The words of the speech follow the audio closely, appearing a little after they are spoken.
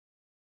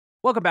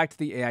Welcome back to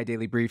the AI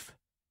Daily Brief.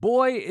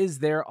 Boy, is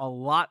there a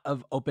lot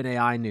of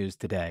OpenAI news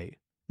today.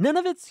 None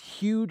of it's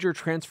huge or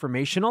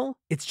transformational,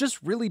 it's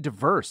just really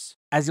diverse.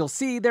 As you'll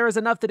see, there is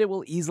enough that it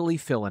will easily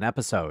fill an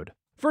episode.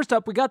 First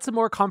up, we got some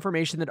more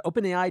confirmation that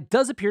OpenAI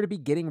does appear to be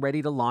getting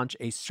ready to launch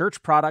a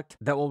search product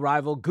that will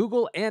rival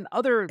Google and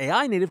other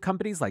AI native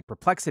companies like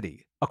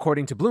Perplexity.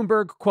 According to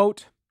Bloomberg,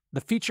 quote, the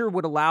feature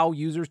would allow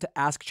users to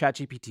ask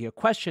ChatGPT a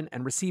question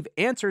and receive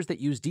answers that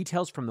use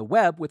details from the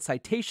web with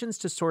citations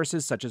to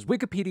sources such as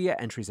Wikipedia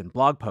entries and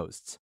blog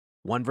posts.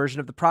 One version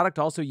of the product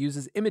also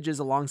uses images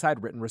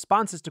alongside written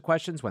responses to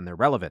questions when they're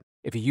relevant.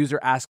 If a user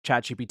asks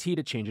ChatGPT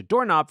to change a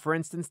doorknob, for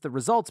instance, the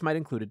results might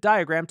include a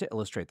diagram to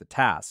illustrate the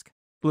task.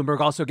 Bloomberg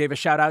also gave a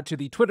shout out to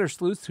the Twitter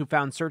sleuths who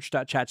found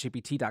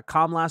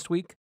search.chatgpt.com last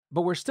week,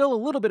 but we're still a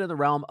little bit in the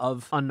realm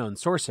of unknown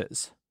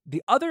sources.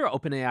 The other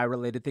OpenAI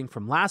related thing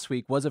from last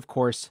week was, of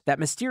course, that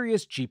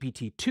mysterious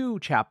GPT-2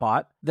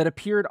 chatbot that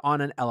appeared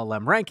on an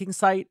LLM ranking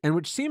site and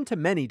which seemed to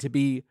many to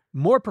be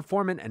more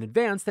performant and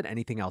advanced than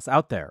anything else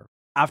out there.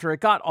 After it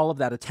got all of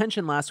that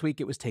attention last week,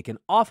 it was taken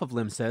off of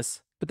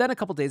Limsys, but then a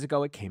couple days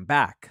ago it came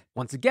back.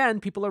 Once again,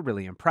 people are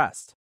really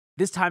impressed.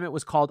 This time it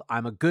was called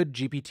I'm a Good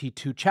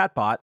GPT-2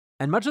 Chatbot,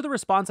 and much of the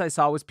response I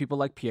saw was people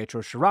like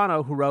Pietro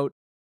Sciarrano who wrote,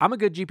 I'm a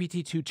Good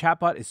GPT-2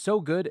 chatbot is so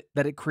good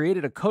that it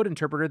created a code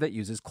interpreter that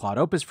uses Claude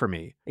Opus for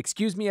me.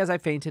 Excuse me as I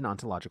faint in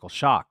ontological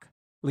shock.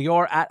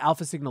 Lior at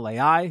AlphaSignal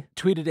AI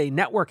tweeted a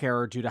network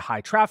error due to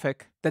high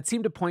traffic that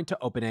seemed to point to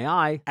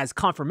OpenAI as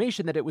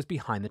confirmation that it was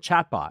behind the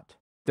chatbot.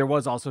 There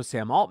was also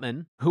Sam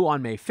Altman, who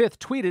on May 5th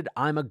tweeted,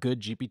 I'm a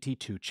Good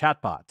GPT-2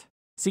 chatbot.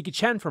 Siki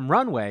Chen from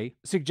Runway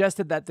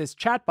suggested that this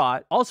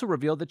chatbot also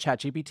revealed that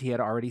ChatGPT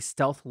had already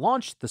stealth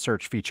launched the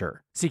search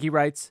feature. Siki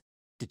writes,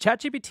 did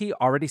ChatGPT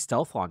already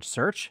stealth launch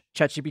search?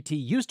 ChatGPT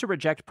used to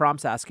reject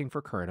prompts asking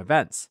for current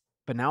events,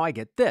 but now I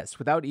get this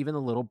without even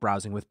the little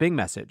browsing with Bing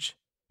message.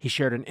 He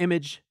shared an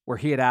image where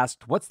he had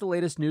asked, what's the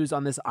latest news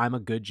on this I'm a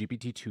Good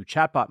GPT-2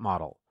 chatbot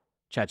model?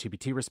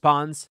 ChatGPT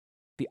responds,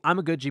 the I'm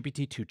a Good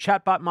GPT-2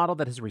 chatbot model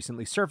that has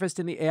recently surfaced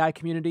in the AI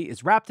community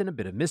is wrapped in a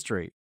bit of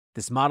mystery.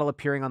 This model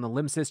appearing on the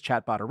Limsys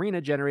chatbot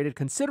arena generated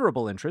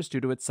considerable interest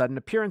due to its sudden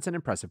appearance and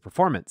impressive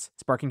performance,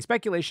 sparking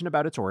speculation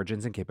about its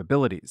origins and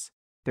capabilities.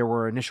 There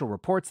were initial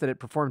reports that it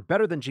performed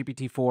better than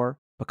GPT-4,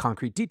 but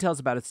concrete details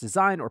about its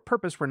design or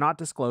purpose were not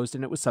disclosed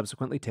and it was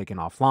subsequently taken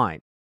offline.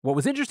 What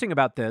was interesting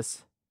about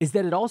this is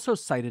that it also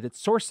cited its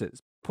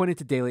sources, pointing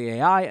to Daily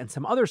AI and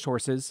some other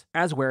sources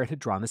as where it had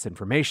drawn this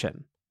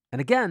information. And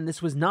again,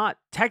 this was not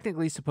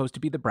technically supposed to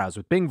be the Browse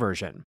with Bing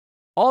version.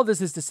 All this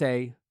is to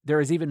say,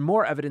 there is even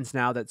more evidence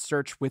now that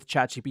search with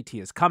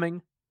ChatGPT is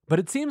coming, but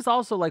it seems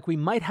also like we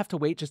might have to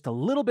wait just a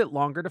little bit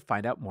longer to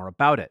find out more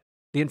about it.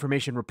 The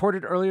information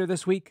reported earlier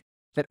this week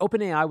that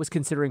OpenAI was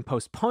considering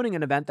postponing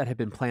an event that had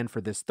been planned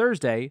for this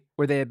Thursday,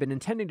 where they had been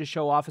intending to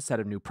show off a set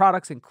of new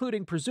products,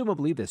 including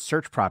presumably this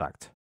search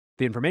product.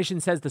 The information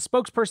says the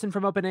spokesperson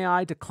from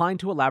OpenAI declined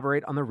to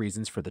elaborate on the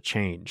reasons for the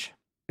change.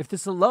 If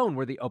this alone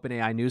were the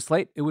OpenAI news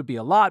slate, it would be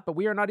a lot, but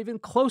we are not even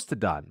close to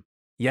done.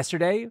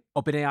 Yesterday,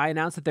 OpenAI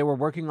announced that they were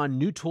working on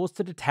new tools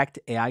to detect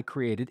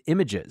AI-created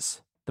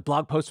images. The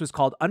blog post was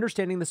called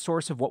Understanding the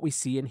Source of What We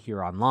See and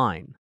Hear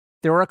Online.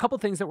 There were a couple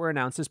things that were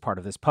announced as part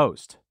of this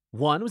post.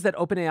 One was that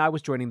OpenAI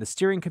was joining the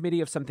steering committee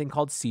of something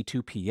called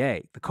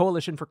C2PA, the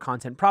Coalition for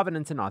Content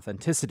Provenance and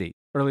Authenticity.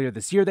 Earlier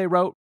this year, they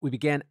wrote, we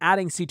began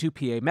adding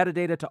C2PA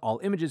metadata to all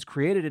images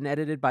created and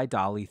edited by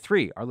DALL-E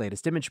 3, our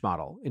latest image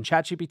model, in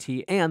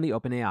ChatGPT and the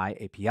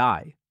OpenAI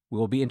API. We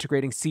will be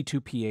integrating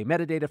C2PA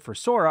metadata for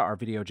Sora, our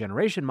video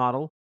generation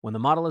model, when the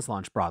model is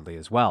launched broadly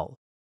as well.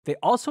 They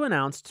also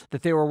announced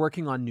that they were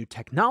working on new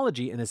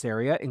technology in this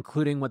area,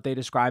 including what they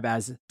describe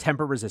as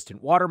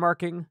temper-resistant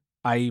watermarking,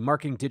 i.e.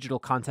 marking digital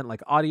content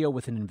like audio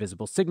with an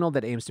invisible signal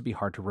that aims to be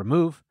hard to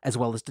remove, as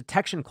well as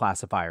detection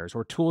classifiers,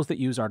 or tools that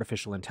use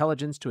artificial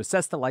intelligence to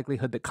assess the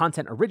likelihood that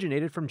content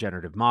originated from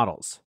generative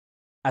models.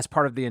 As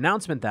part of the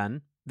announcement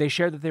then, they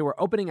shared that they were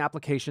opening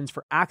applications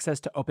for access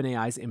to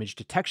OpenAI's image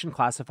detection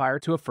classifier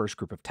to a first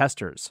group of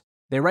testers.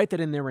 They write that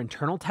in their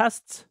internal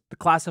tests, the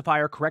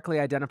classifier correctly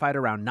identified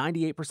around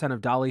 98%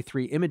 of DALL-E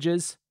 3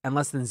 images, and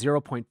less than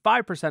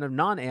 0.5% of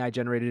non-AI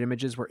generated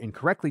images were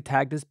incorrectly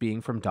tagged as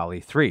being from DALL-E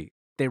 3.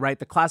 They write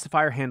the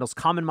classifier handles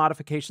common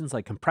modifications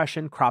like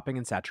compression, cropping,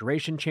 and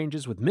saturation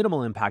changes with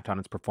minimal impact on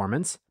its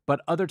performance,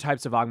 but other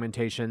types of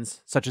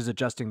augmentations, such as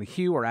adjusting the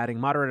hue or adding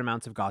moderate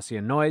amounts of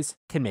Gaussian noise,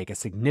 can make a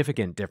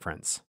significant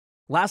difference.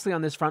 Lastly,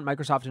 on this front,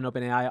 Microsoft and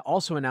OpenAI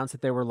also announced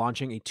that they were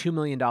launching a $2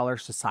 million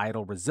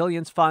societal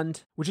resilience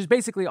fund, which is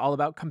basically all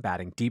about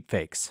combating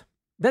deepfakes.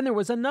 Then there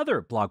was another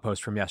blog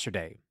post from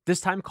yesterday, this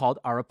time called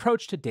Our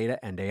Approach to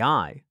Data and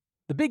AI.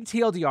 The big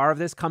TLDR of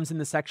this comes in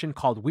the section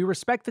called We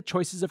Respect the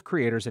Choices of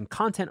Creators and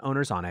Content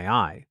Owners on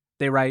AI.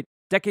 They write,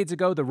 decades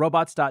ago, the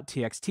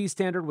robots.txt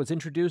standard was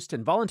introduced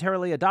and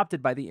voluntarily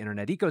adopted by the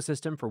internet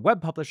ecosystem for web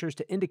publishers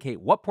to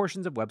indicate what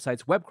portions of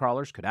websites web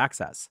crawlers could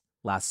access.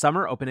 Last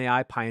summer,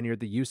 OpenAI pioneered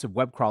the use of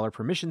web crawler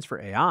permissions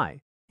for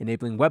AI,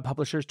 enabling web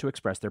publishers to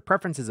express their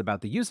preferences about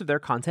the use of their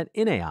content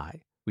in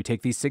AI. We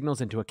take these signals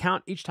into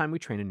account each time we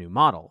train a new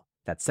model.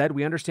 That said,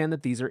 we understand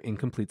that these are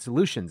incomplete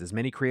solutions, as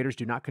many creators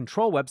do not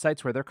control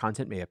websites where their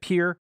content may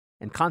appear,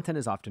 and content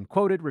is often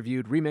quoted,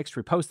 reviewed,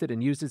 remixed, reposted,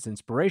 and used as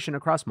inspiration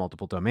across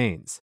multiple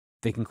domains.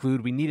 They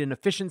conclude we need an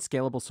efficient,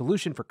 scalable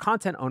solution for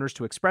content owners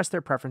to express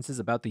their preferences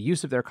about the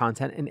use of their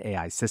content in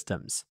AI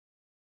systems.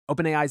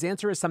 OpenAI's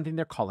answer is something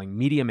they're calling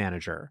Media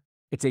Manager.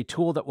 It's a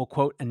tool that will,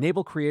 quote,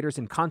 enable creators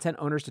and content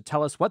owners to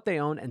tell us what they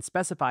own and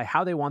specify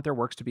how they want their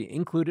works to be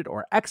included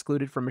or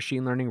excluded from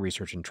machine learning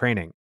research and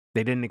training.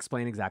 They didn't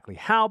explain exactly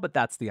how, but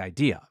that's the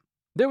idea.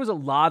 There was a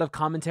lot of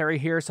commentary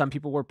here. Some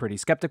people were pretty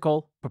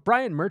skeptical, but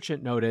Brian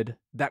Merchant noted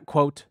that,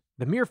 quote,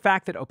 the mere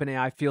fact that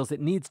OpenAI feels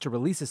it needs to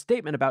release a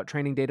statement about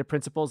training data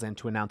principles and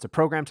to announce a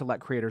program to let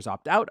creators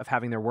opt out of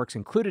having their works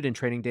included in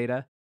training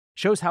data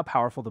shows how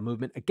powerful the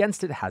movement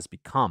against it has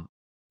become.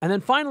 And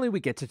then finally,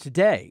 we get to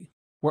today,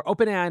 where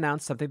OpenAI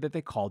announced something that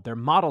they called their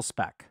model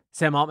spec.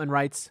 Sam Altman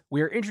writes,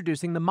 we are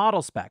introducing the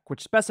model spec,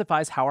 which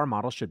specifies how our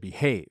model should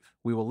behave.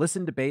 We will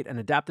listen, debate, and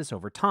adapt this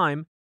over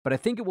time, but I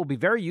think it will be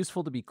very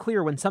useful to be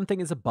clear when something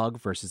is a bug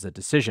versus a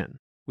decision.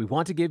 We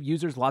want to give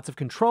users lots of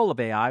control of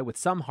AI with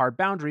some hard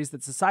boundaries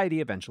that society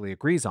eventually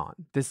agrees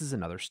on. This is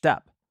another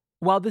step.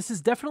 While this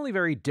is definitely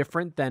very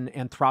different than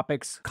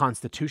Anthropic's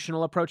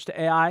constitutional approach to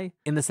AI,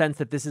 in the sense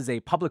that this is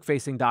a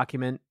public-facing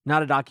document,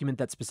 not a document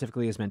that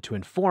specifically is meant to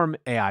inform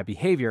AI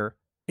behavior,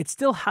 it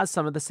still has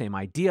some of the same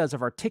ideas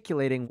of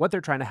articulating what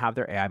they're trying to have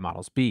their AI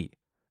models be.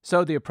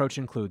 So the approach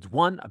includes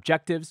 1.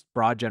 Objectives,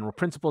 broad general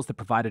principles that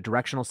provide a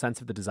directional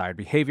sense of the desired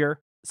behavior,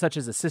 such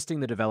as assisting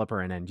the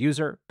developer and end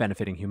user,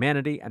 benefiting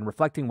humanity, and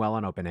reflecting well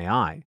on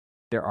OpenAI.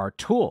 There are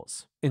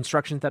tools,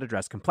 instructions that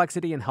address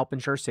complexity and help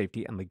ensure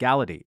safety and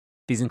legality.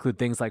 These include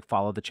things like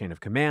follow the chain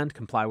of command,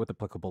 comply with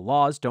applicable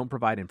laws, don't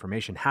provide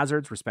information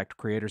hazards, respect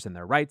creators and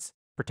their rights,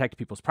 protect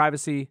people's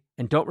privacy,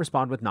 and don't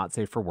respond with not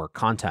safe for work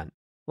content.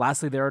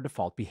 Lastly, there are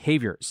default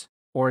behaviors,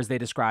 or as they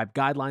describe,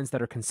 guidelines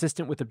that are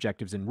consistent with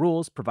objectives and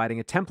rules, providing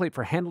a template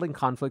for handling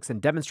conflicts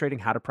and demonstrating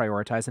how to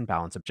prioritize and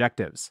balance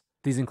objectives.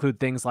 These include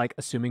things like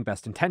assuming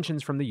best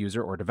intentions from the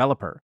user or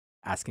developer,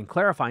 asking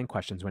clarifying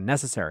questions when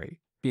necessary,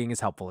 being as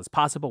helpful as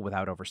possible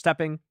without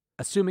overstepping,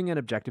 assuming an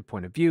objective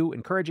point of view,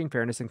 encouraging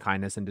fairness and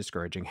kindness, and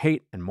discouraging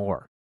hate, and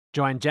more.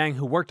 Joanne Zhang,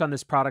 who worked on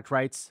this product,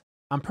 writes,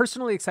 I'm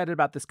personally excited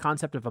about this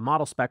concept of a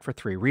model spec for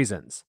 3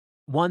 reasons.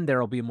 1, there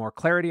will be more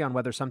clarity on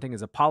whether something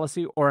is a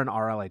policy or an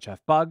RLHF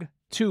bug.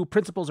 2,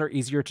 principles are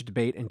easier to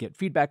debate and get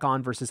feedback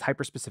on versus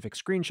hyper-specific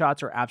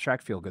screenshots or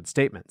abstract feel-good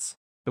statements.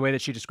 The way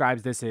that she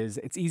describes this is,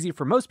 it's easy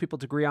for most people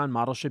to agree on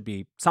models should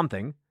be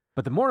something,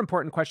 but the more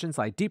important questions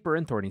lie deeper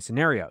in thorny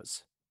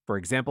scenarios. For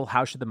example,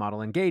 how should the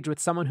model engage with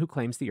someone who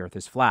claims the Earth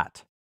is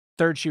flat?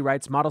 3rd, she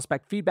writes, model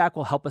spec feedback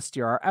will help us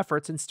steer our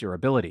efforts and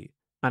steerability.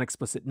 An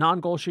explicit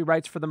non-goal, she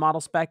writes, for the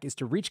model spec is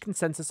to reach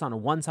consensus on a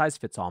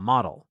one-size-fits-all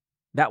model.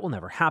 That will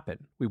never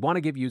happen. We want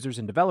to give users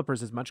and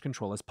developers as much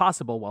control as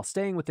possible while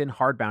staying within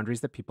hard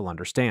boundaries that people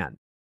understand.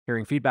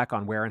 Hearing feedback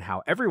on where and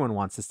how everyone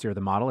wants to steer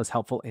the model is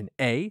helpful in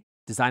A,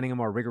 designing a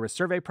more rigorous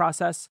survey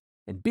process,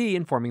 and B,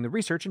 informing the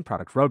research and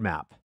product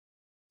roadmap.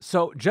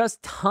 So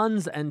just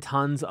tons and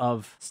tons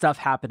of stuff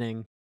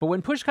happening, but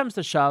when push comes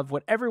to shove,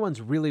 what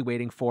everyone's really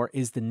waiting for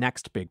is the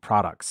next big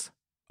products.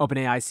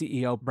 OpenAI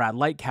CEO Brad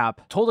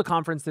Lightcap told a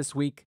conference this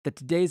week that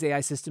today's AI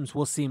systems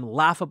will seem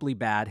laughably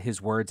bad,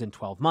 his words, in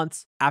 12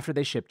 months after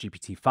they ship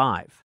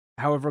GPT-5.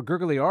 However,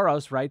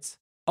 Gergolioros writes,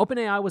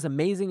 OpenAI was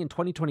amazing in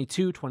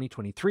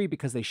 2022-2023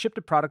 because they shipped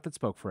a product that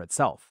spoke for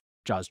itself.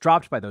 Jaws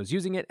dropped by those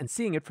using it and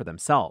seeing it for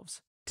themselves.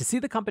 To see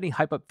the company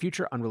hype up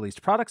future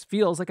unreleased products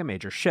feels like a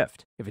major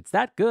shift. If it's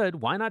that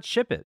good, why not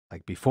ship it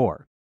like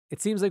before? It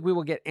seems like we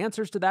will get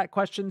answers to that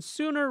question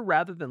sooner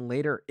rather than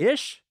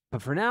later-ish,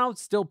 but for now,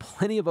 still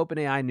plenty of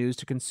OpenAI news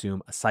to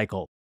consume a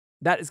cycle.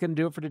 That is going to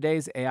do it for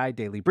today's AI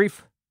Daily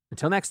Brief.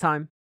 Until next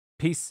time,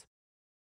 peace.